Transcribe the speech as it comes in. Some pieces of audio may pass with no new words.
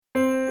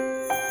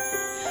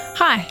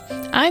Hi,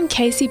 I'm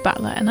Casey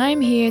Butler, and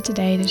I'm here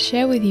today to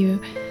share with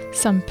you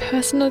some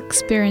personal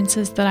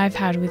experiences that I've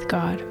had with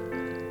God.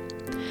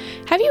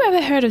 Have you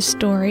ever heard of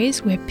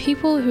stories where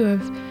people who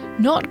have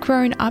not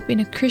grown up in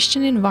a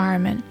Christian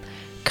environment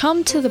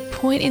come to the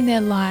point in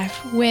their life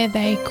where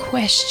they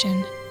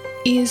question,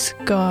 is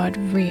God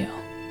real?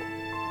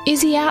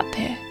 Is he out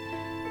there?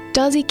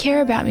 Does he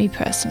care about me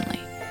personally?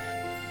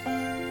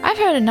 I've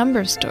heard a number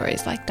of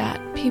stories like that.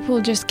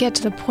 People just get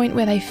to the point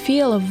where they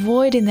feel a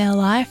void in their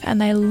life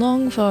and they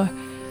long for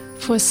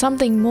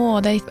something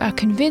more. They are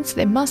convinced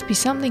there must be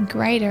something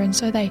greater, and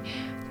so they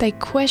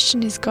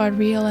question, is God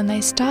real? And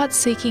they start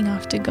seeking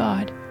after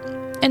God.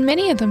 And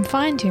many of them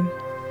find him.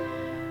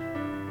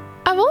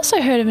 I've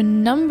also heard of a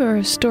number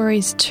of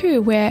stories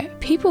too where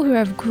people who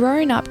have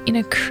grown up in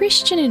a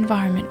Christian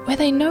environment where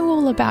they know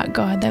all about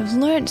God, they've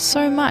learnt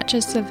so much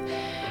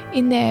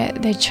in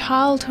their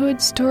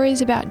childhood,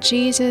 stories about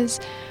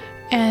Jesus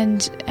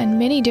and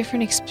many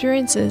different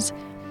experiences,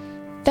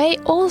 they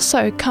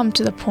also come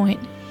to the point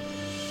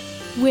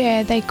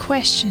where they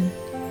question,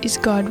 is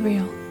God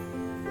real?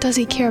 Does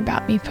he care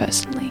about me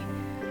personally?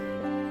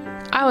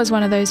 I was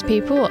one of those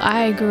people.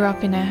 I grew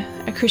up in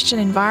a Christian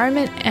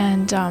environment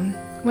and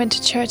went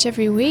to church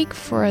every week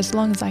for as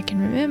long as I can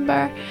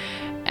remember,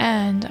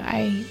 and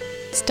I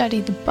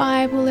studied the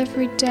Bible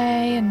every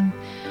day and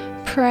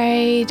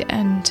prayed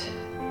and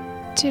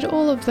did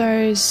all of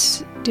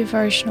those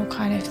devotional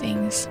kind of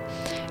things.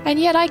 And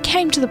yet I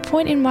came to the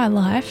point in my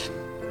life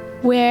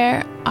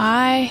where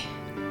I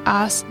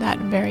asked that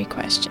very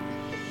question,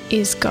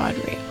 is God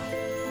real?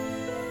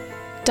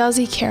 Does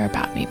he care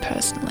about me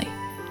personally?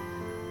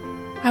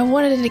 I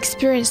wanted an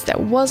experience that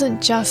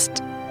wasn't just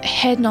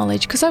head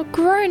knowledge, because I've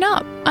grown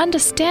up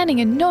understanding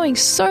and knowing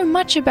so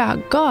much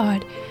about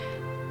God,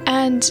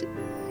 and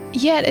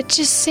yet it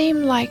just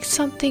seemed like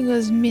something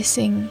was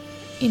missing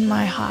in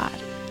my heart.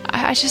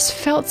 I just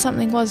felt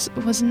something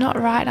was not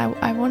right.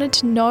 I wanted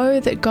to know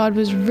that God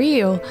was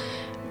real,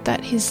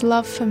 that his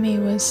love for me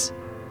was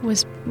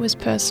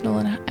personal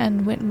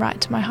and went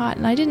right to my heart,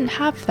 and I didn't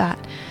have that.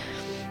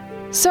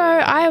 So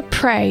I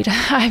prayed.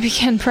 I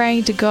began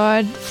praying to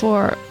God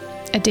for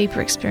a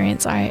deeper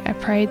experience. I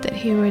prayed that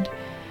he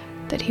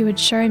would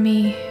show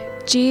me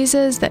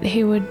Jesus, that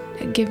he would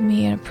give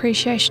me an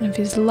appreciation of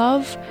his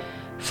love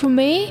for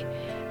me,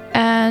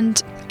 and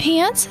he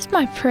answers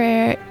my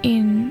prayer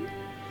in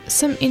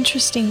some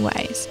interesting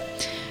ways.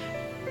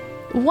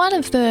 One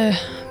of the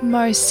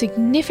most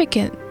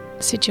significant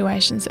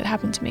situations that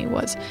happened to me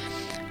was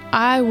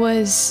I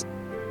was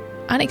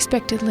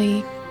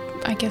unexpectedly,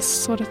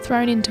 sort of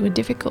thrown into a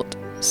difficult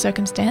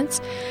circumstance,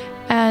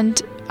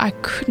 and I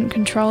couldn't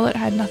control it. I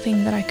had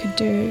nothing that I could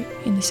do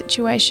in the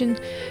situation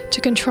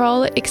to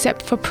control it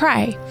except for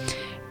pray.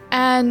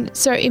 And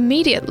so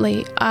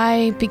immediately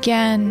I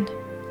began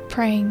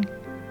praying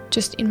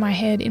just in my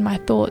head, in my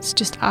thoughts,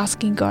 just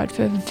asking God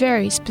for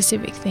very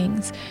specific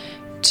things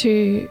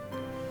to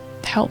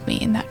help me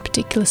in that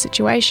particular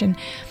situation.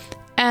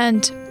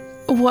 And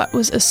what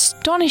was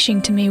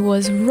astonishing to me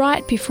was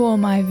right before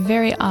my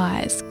very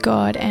eyes,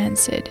 God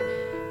answered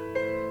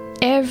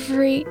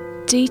every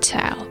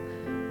detail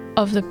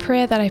of the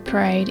prayer that I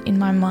prayed in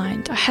my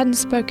mind. I hadn't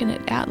spoken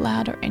it out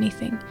loud or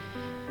anything.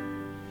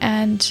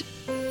 And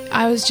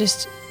I was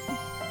just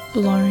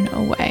blown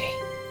away.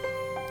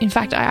 In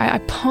fact, I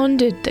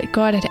pondered that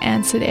God had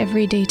answered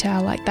every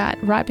detail like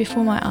that right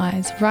before my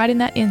eyes, right in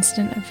that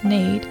instant of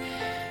need,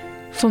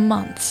 for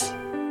months.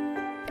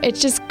 It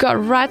just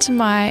got right to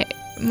my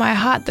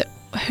heart that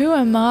who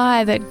am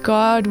I that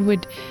God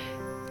would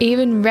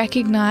even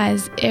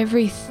recognize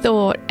every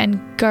thought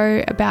and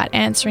go about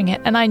answering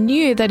it. And I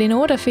knew that in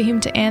order for him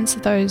to answer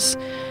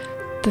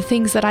the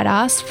things that I'd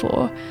asked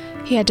for,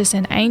 he had to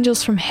send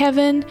angels from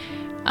heaven,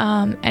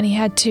 and he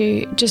had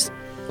to just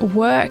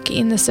work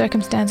in the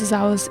circumstances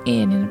I was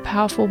in a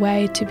powerful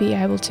way to be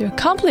able to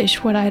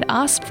accomplish what I'd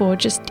asked for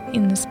just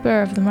in the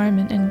spur of the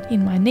moment and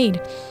in my need.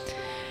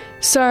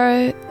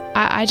 So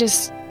I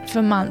just,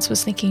 for months,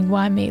 was thinking,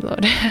 why me,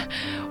 Lord?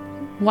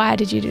 Why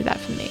did you do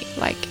that for me?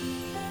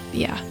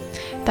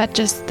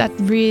 That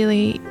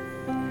really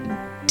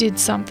did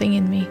something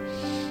in me.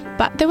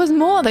 But there was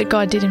more that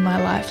God did in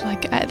my life.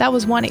 That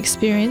was one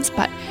experience.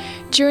 But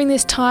during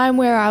this time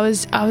where I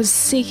was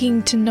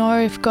seeking to know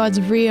if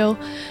God's real,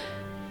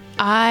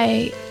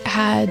 I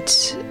had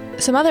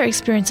some other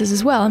experiences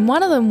as well. And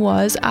one of them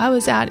was I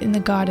was out in the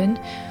garden,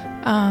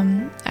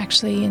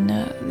 actually in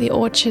the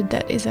orchard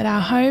that is at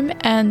our home,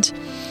 and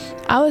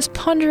I was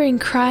pondering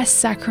Christ's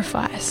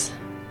sacrifice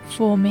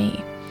for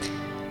me.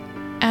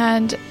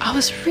 And I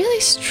was really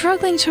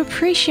struggling to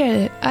appreciate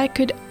it.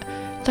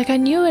 I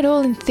knew it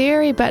all in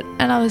theory,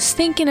 and I was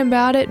thinking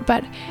about it,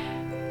 but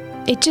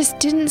it just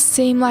didn't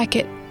seem like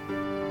it.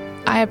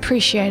 I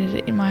appreciated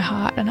it in my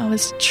heart, and I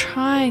was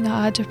trying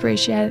hard to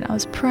appreciate it. I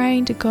was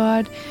praying to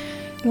God,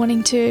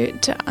 wanting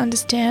to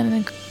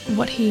understand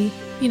what he'd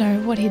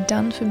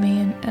done for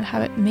me and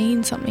have it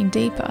mean something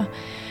deeper.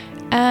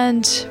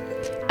 And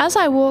as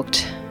I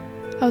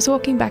was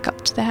walking back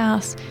up to the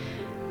house,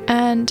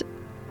 and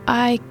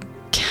I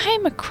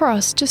came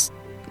across, just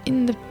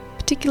in the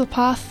particular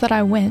path that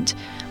I went,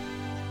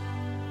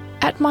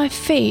 at my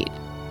feet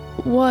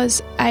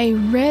was a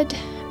red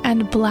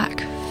and black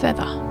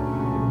feather.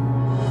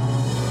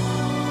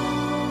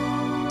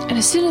 And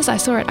as soon as I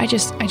saw it, I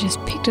just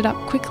picked it up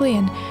quickly,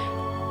 and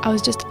I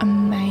was just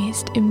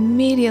amazed,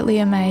 immediately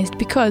amazed,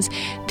 because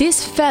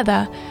this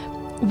feather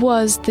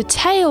was the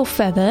tail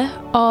feather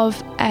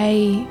of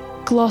a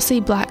glossy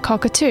black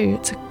cockatoo.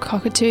 It's a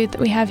cockatoo that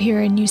we have here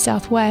in New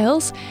South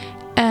Wales,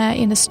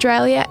 in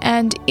Australia,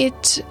 and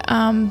it's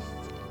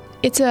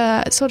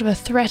a sort of a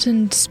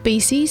threatened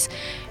species.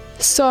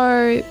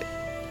 So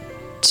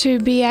to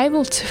be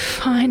able to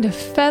find a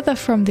feather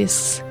from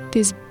this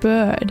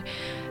bird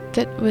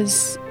that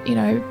was,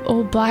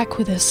 all black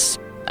with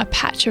a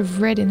patch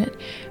of red in it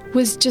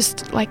was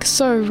just like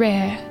so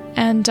rare.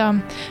 And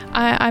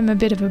I'm a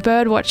bit of a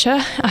bird watcher.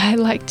 I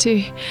like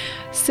to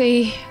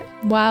see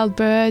wild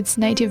birds,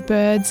 native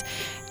birds,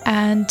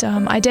 and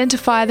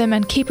identify them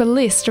and keep a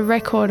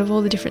record of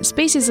all the different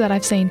species that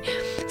I've seen.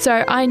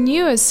 So I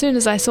knew as soon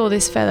as I saw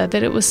this feather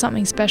that it was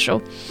something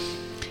special.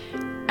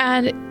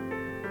 And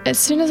as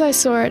soon as I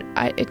saw it,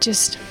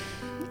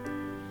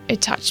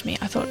 it touched me.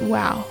 I thought,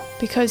 wow,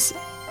 because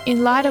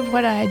in light of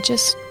what I had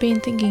just been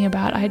thinking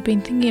about, I had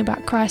been thinking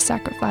about Christ's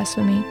sacrifice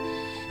for me.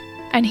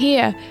 And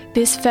here,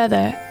 this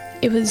feather,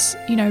 it was,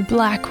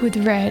 black with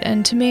red.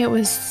 And to me, it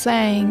was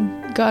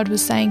saying, God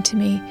was saying to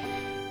me,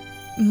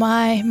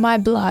 my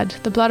blood,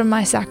 the blood of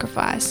my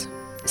sacrifice,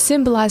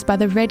 symbolized by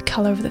the red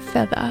color of the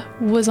feather,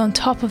 was on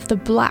top of the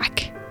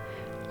black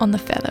on the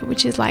feather,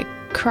 which is like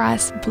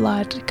Christ's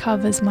blood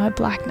covers my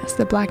blackness,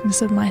 the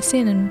blackness of my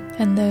sin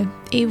and the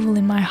evil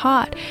in my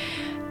heart.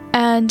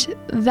 And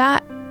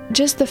that,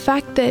 just the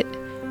fact that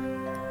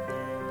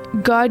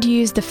God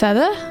used the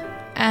feather,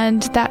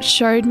 and that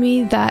showed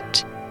me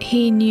that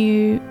He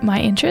knew my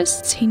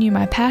interests, He knew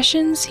my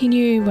passions, He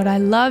knew what I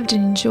loved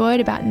and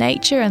enjoyed about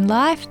nature and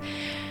life.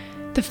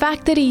 The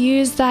fact that He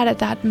used that at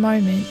that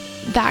moment,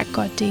 that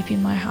got deep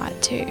in my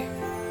heart too.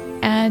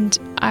 And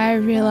I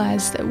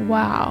realized that,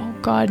 wow,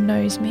 God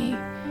knows me.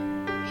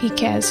 He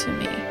cares for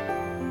me.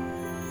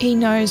 He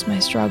knows my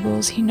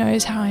struggles. He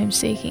knows how I'm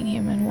seeking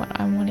Him and what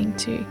I'm wanting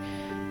to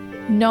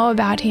know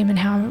about Him, and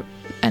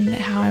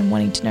how I'm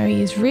wanting to know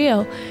He is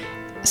real.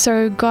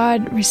 So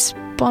God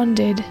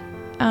responded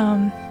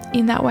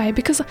in that way,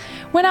 because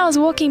when I was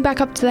walking back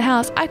up to the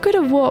house, I could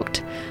have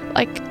walked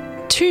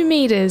like 2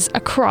 meters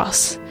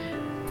across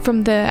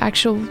from the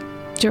actual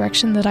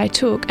direction that I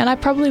took, and I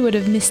probably would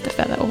have missed the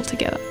feather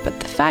altogether. But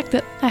the fact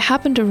that I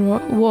happened to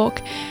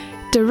walk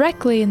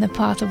directly in the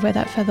path of where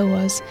that feather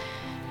was,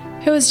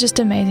 it was just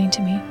amazing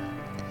to me.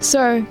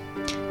 So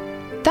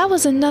that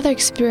was another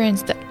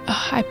experience that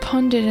I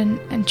pondered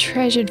and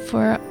treasured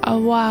for a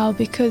while,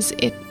 because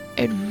it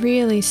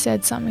really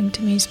said something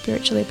to me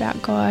spiritually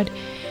about God.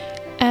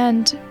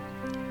 And,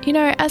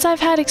 as I've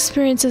had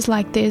experiences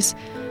like this,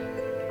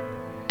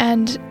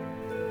 and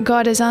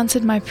God has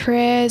answered my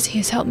prayers, He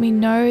has helped me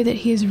know that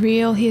He is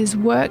real, He has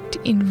worked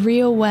in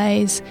real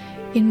ways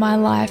in my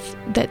life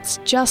that's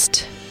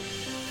just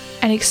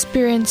an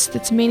experience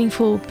that's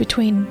meaningful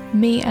between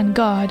me and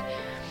God,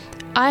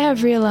 I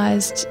have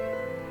realized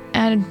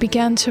and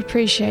began to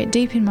appreciate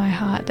deep in my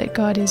heart that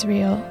God is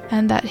real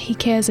and that He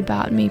cares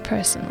about me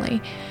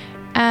personally.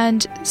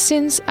 And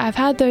since I've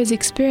had those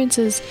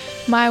experiences,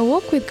 my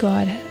walk with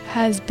God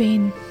has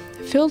been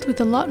filled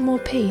with a lot more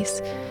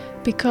peace,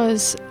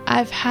 because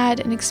I've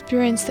had an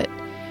experience that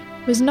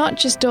was not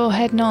just all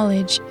head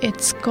knowledge,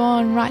 it's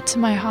gone right to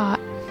my heart.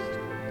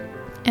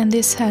 And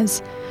this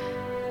has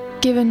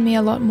given me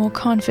a lot more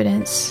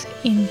confidence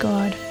in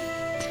God.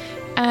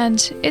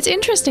 And it's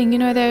interesting,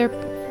 there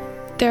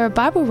are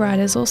Bible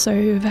writers also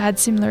who have had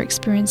similar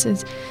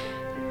experiences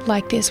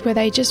like this, where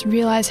they just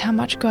realize how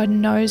much God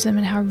knows them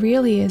and how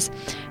real He is.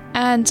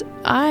 And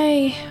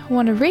I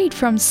want to read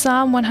from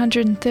Psalm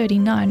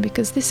 139,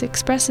 because this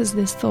expresses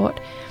this thought.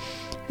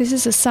 This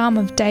is a psalm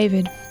of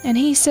David, and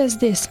he says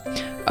this: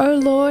 "O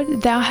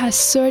Lord, Thou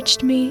hast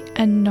searched me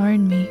and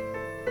known me.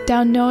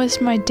 Thou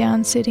knowest my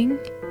downsitting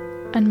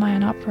and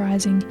mine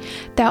uprising.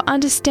 Thou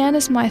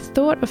understandest my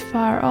thought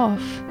afar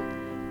off.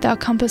 Thou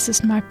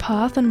compassest my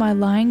path and my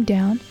lying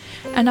down,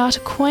 and art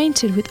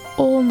acquainted with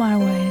all my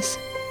ways.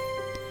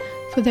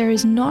 For there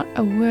is not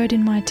a word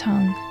in my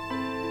tongue.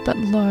 But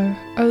lo,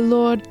 O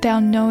Lord, Thou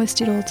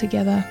knowest it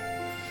altogether.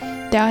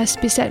 Thou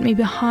hast beset me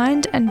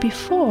behind and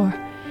before,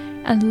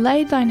 and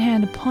laid Thine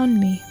hand upon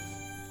me.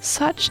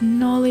 Such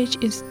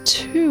knowledge is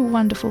too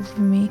wonderful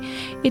for me.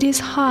 It is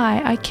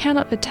high, I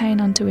cannot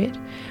attain unto it.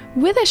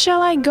 Whither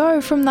shall I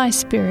go from Thy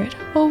Spirit?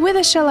 Or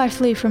whither shall I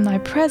flee from Thy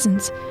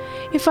presence?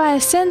 If I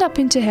ascend up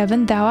into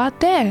heaven, Thou art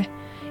there.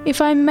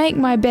 If I make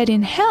my bed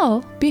in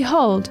hell,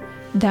 behold,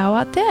 Thou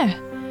art there.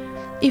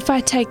 If I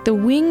take the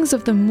wings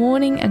of the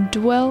morning and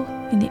dwell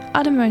in the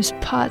uttermost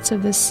parts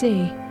of the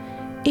sea,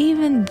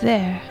 even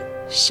there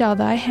shall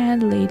Thy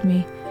hand lead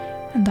me,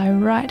 and Thy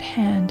right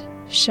hand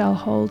shall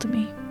hold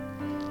me."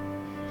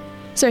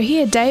 So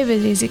here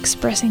David is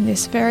expressing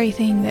this very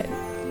thing, that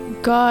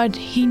God,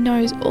 He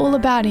knows all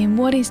about him,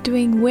 what he's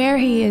doing, where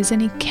he is,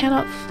 and he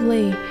cannot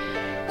flee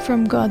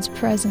from God's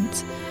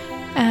presence.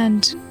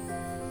 And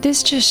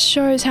this just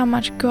shows how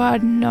much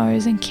God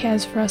knows and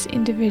cares for us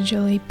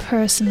individually,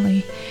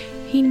 personally.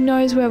 He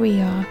knows where we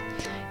are.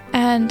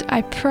 And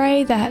I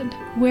pray that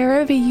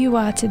wherever you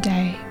are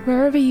today,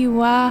 wherever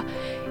you are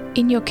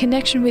in your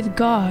connection with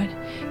God,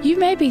 you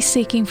may be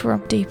seeking for a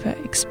deeper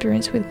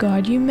experience with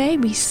God. You may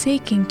be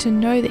seeking to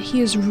know that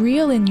He is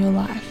real in your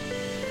life.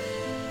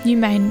 You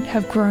may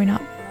have grown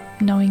up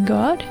knowing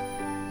God.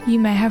 You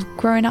may have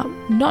grown up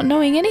not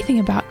knowing anything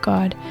about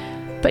God,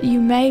 but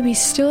you may be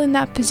still in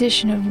that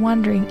position of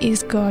wondering,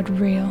 is God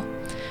real?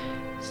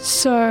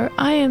 So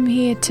I am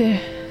here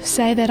to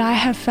say that I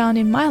have found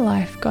in my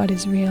life God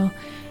is real,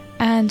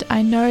 and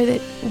I know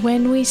that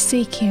when we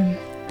seek Him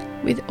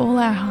with all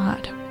our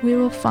heart, we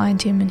will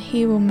find Him and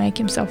He will make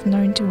Himself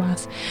known to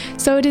us.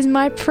 So it is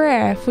my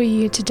prayer for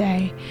you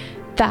today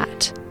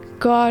that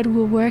God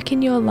will work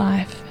in your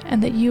life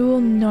and that you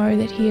will know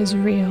that He is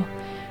real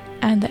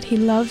and that He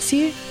loves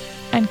you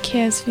and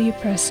cares for you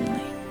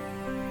personally.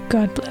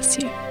 God bless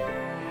you.